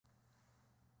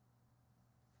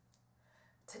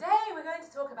Today we're going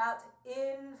to talk about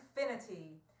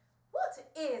infinity. What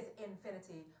is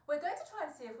infinity? We're going to try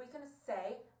and see if we can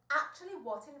say actually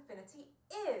what infinity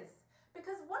is.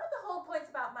 Because one of the whole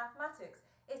points about mathematics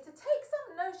is to take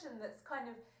some notion that's kind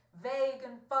of vague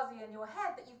and fuzzy in your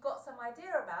head that you've got some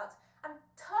idea about and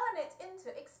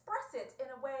express it in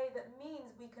a way that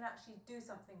means we can actually do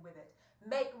something with it.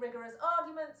 Make rigorous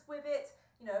arguments with it,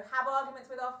 have arguments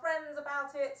with our friends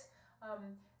about it,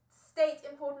 state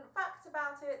important facts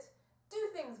about it, do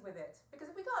things with it. Because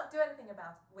if we can't do anything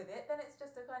with it, then it's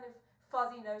just a kind of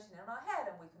fuzzy notion in our head,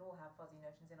 and we can all have fuzzy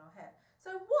notions in our head.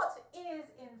 So what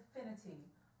is infinity?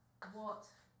 What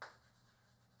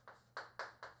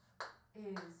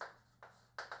is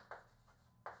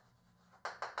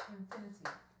infinity?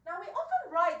 Now we often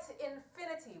write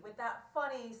infinity with that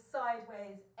funny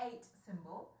sideways 8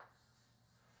 symbol,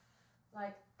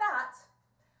 like that.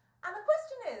 And the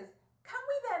question is, can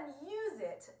we then use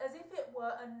it as if it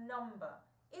were a number?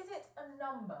 Is it a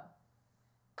number?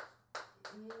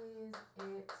 Is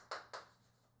it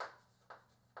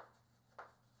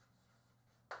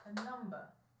a number?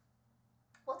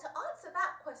 Well, to answer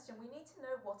that question, we need to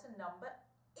know what a number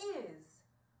is.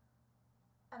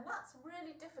 And that's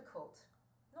really difficult.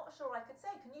 Not sure I could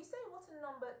say. Can you say what a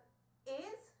number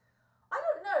is? I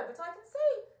don't know, but I can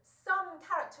say some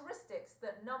characteristics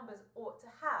that numbers ought to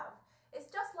have. It's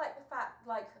just like the fact,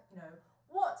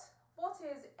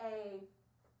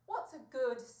 what's a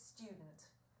good student?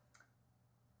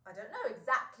 I don't know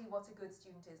exactly what a good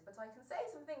student is, but I can say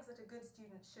some things that a good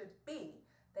student should be.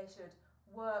 They should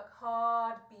work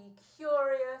hard, be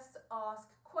curious, ask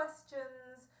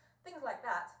questions, things like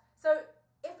that. So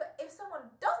if someone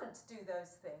doesn't do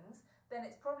those things, then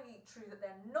it's probably true that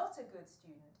they're not a good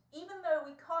student, even though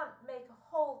we can't make a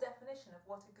whole definition of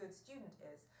what a good student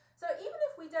is. So even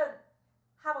if we don't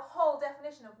have a whole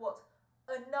definition of what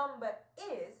a number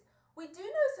is, we do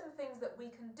know some things that we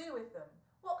can do with them.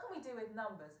 What can we do with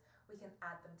numbers? We can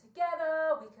add them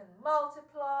together, we can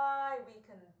multiply, we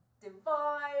can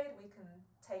divide, we can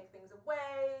take things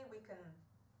away, we can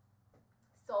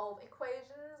solve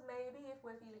equations maybe if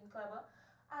we're feeling clever.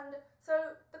 And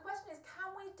so the question is,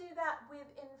 can we do that with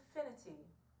infinity?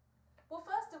 Well,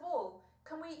 first of all,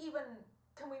 can we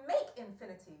make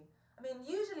infinity? I mean,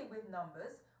 usually with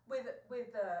numbers, with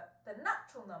the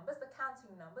natural numbers, the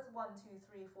counting numbers, 1, 2,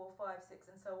 3, 4, 5, 6,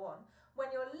 and so on,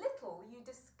 when you're little, you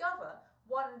discover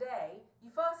one day, you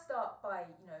first start by,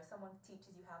 someone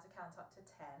teaches you how to count up to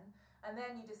 10, and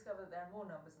then you discover that there are more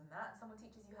numbers than that. Someone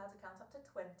teaches you how to count up to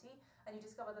 20, and you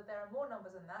discover that there are more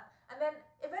numbers than that. And then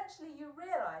eventually you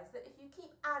realise that if you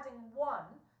keep adding 1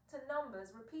 to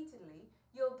numbers repeatedly,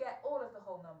 you'll get all of the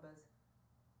whole numbers.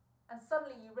 And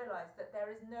suddenly you realise that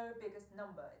there is no biggest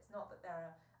number. It's not that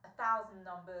there are 1,000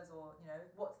 numbers or,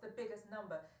 what's the biggest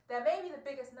number. There may be the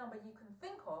biggest number you can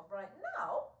think of right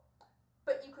now,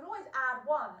 but you can always add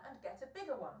 1 and get a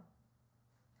bigger one.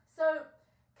 So,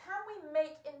 can we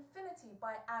make infinity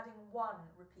by adding 1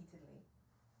 repeatedly?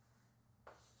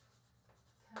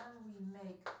 Can we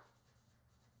make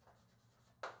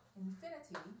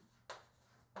infinity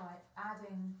by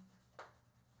adding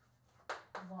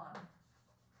 1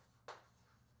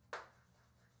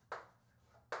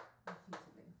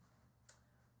 repeatedly?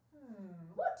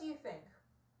 What do you think?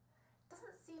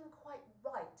 Doesn't seem quite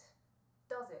right,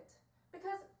 does it?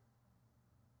 Because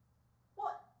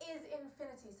what is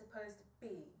infinity supposed to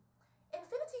be?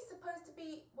 Infinity is supposed to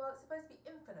be, it's supposed to be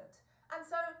infinite. And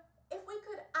so if we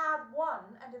could add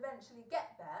 1 and eventually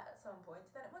get there at some point,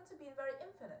 then it wouldn't have been very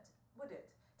infinite, would it?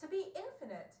 To be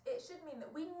infinite, it should mean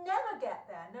that we never get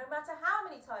there, no matter how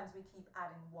many times we keep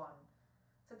adding 1.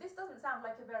 So this doesn't sound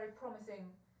like a very promising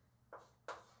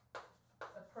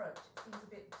approach. It seems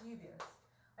a bit dubious.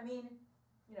 I mean,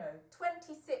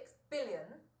 26 billion,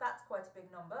 that's quite a big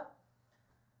number.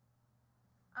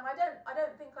 And I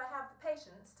don't think I have the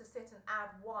patience to sit and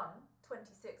add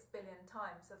 26 billion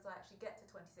times so that I actually get to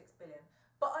 26 billion.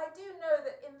 But I do know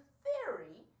that in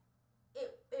theory,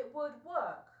 it would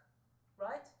work,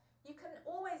 right? You can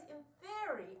always, in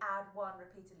theory, add 1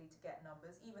 repeatedly to get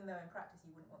numbers, even though in practice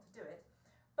you wouldn't want to do it.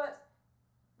 But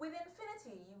with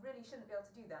infinity, you really shouldn't be able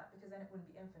to do that, because then it wouldn't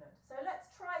be infinite. So let's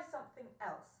try something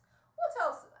else.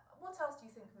 What else do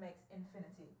you think makes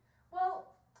infinity?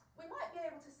 Well, we might be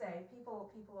able to say,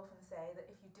 people often say that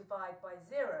if you divide by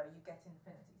 0, you get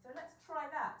infinity. So let's try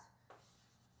that.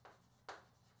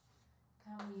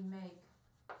 Can we make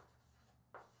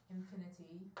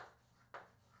infinity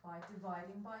by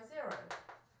dividing by 0?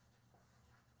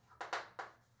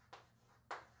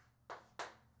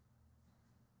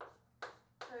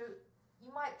 So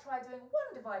you might try doing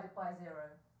 1 divided by 0.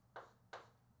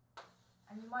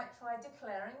 And you might try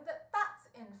declaring that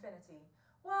that's infinity.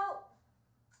 Well,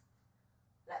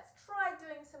 let's try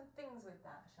doing some things with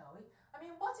that, shall we? I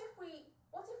mean, what if we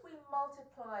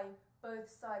multiply both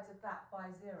sides of that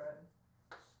by 0?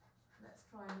 Let's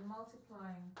try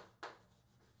multiplying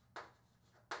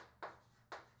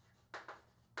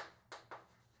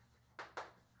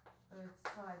both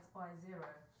sides by 0.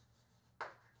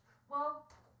 Well,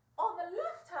 on the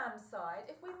left-hand side,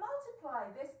 if we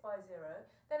multiply this by 0,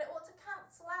 then it ought to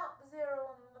cancel out the 0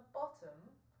 on the bottom.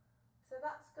 So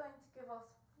that's going to give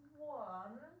us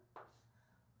 1.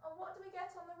 And what do we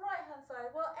get on the right-hand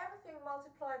side? Well, everything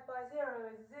multiplied by 0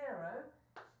 is 0.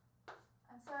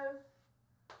 And so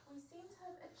we seem to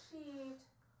have achieved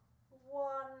 1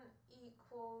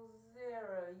 equals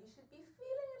 0. You should be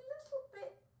feeling a little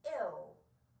bit ill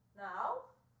now.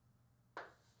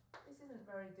 This isn't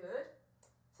very good.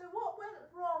 So what went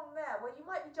wrong there? Well, you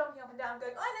might be jumping up and down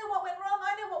going, I know what went wrong,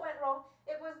 I know what went wrong.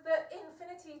 It was that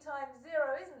infinity times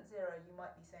 0 isn't 0, you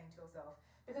might be saying to yourself.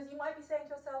 Because you might be saying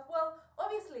to yourself, well,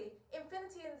 obviously,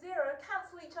 infinity and 0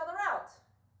 cancel each other out.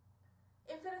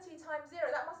 Infinity times 0,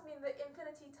 that must mean that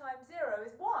infinity times 0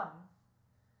 is 1.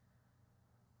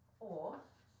 Or,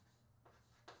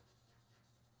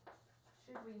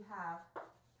 should we have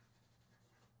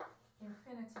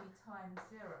infinity times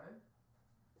 0,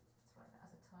 let's write that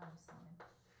as a times sign,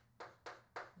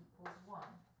 equals 1.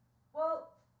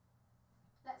 Well,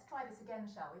 let's try this again,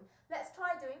 shall we? Let's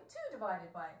try doing 2 divided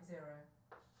by 0.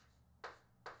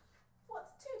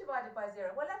 What's 2 divided by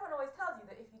 0? Well, everyone always tells you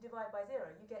that if you divide by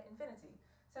 0, you get infinity.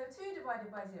 So 2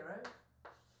 divided by 0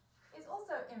 is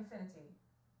also infinity.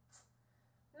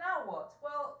 Now what?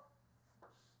 Well,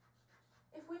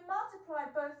 if we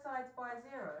multiply both sides by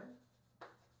 0,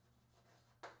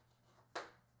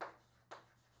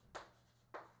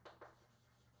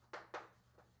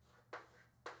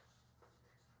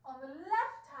 on the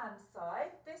left-hand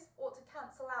side, this ought to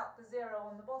cancel out the 0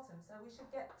 on the bottom, so we should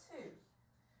get 2.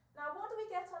 Now, what do we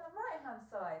get on the right-hand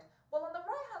side? Well, on the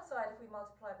right-hand side, if we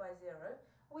multiply by 0,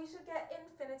 we should get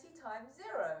infinity times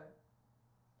 0.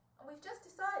 And we've just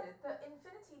decided that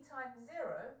infinity times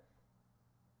 0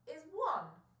 is 1.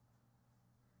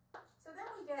 So then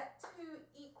we get 2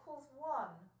 equals 1.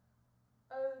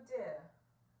 Oh dear.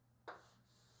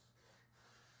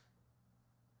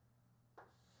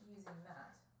 Using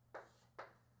that.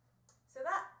 So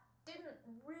that didn't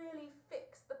really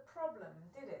fix the problem,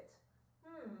 did it?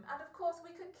 And of course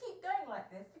we could keep going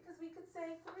like this because we could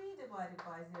say 3 divided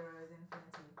by 0 is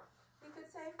infinity. We could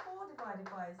say 4 divided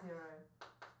by 0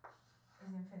 is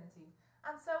infinity.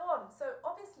 And so on. So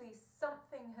obviously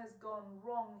something has gone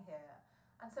wrong here.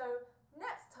 And so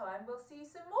next time we'll see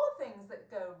some more things that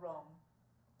go wrong.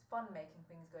 It's fun making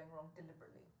things going wrong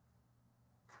deliberately.